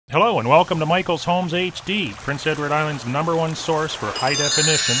Hello and welcome to Michael's Homes HD, Prince Edward Island's #1 source for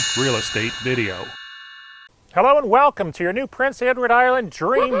high-definition real estate video. Hello and welcome to your new Prince Edward Island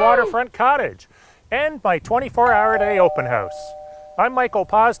dream waterfront cottage and my 24-hour-a-day open house. I'm Michael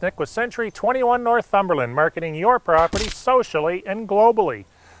Poczynek with Century 21 Northumberland, marketing your property socially and globally.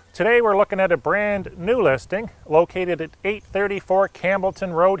 Today we're looking at a brand new listing located at 834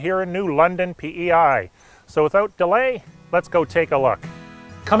 Campbellton Road here in New London, PEI. So without delay, let's go take a look.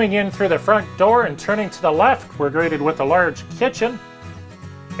 Coming in through the front door and turning to the left, we're greeted with a large kitchen,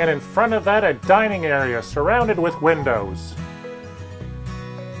 and in front of that a dining area surrounded with windows.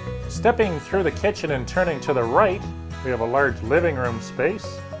 Stepping through the kitchen and turning to the right, we have a large living room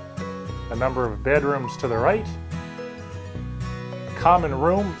space, a number of bedrooms to the right, a common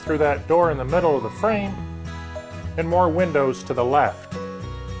room through that door in the middle of the frame, and more windows to the left.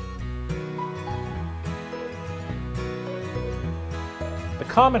 The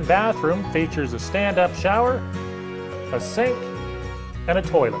common bathroom features a stand-up shower, a sink, and a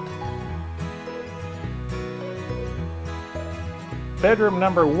toilet. Bedroom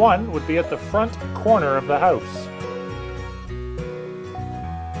number 1 would be at the front corner of the house.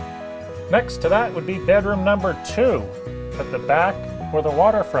 Next to that would be bedroom number 2 at the back or the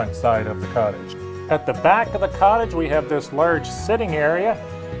waterfront side of the cottage. At the back of the cottage we have this large sitting area,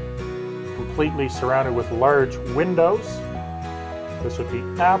 completely surrounded with large windows. This would be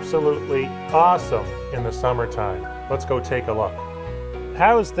absolutely awesome in the summertime. Let's go take a look.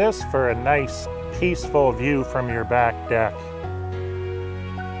 How's this for a nice, peaceful view from your back deck? I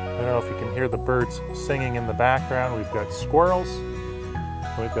don't know if you can hear the birds singing in the background. We've got squirrels.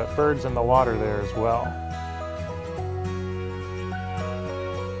 We've got birds in the water there as well.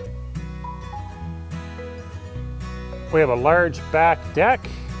 We have a large back deck.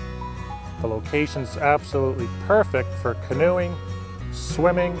 The location's absolutely perfect for canoeing,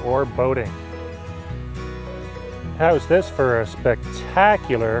 swimming, or boating. How's this for a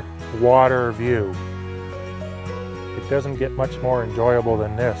spectacular water view? It doesn't get much more enjoyable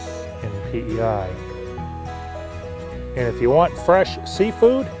than this in PEI. And if you want fresh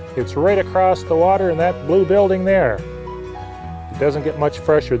seafood, it's right across the water in that blue building there. It doesn't get much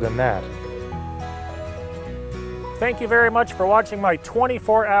fresher than that. Thank you very much for watching my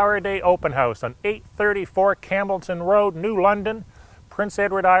 24-hour-a-day open house on 834 Campbellton Road, New London, Prince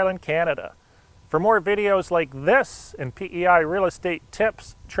Edward Island, Canada. For more videos like this and PEI real estate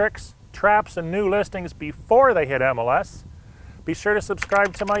tips, tricks, traps, and new listings before they hit MLS, be sure to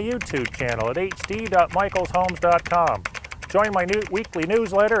subscribe to my YouTube channel at hd.michaelshomes.com. Join my new weekly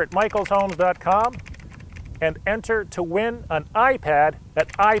newsletter at michaelshomes.com and enter to win an iPad at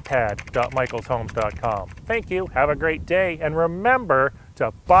ipad.michaelshomes.com. Thank you, have a great day, and remember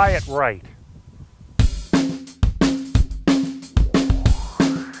to buy it right.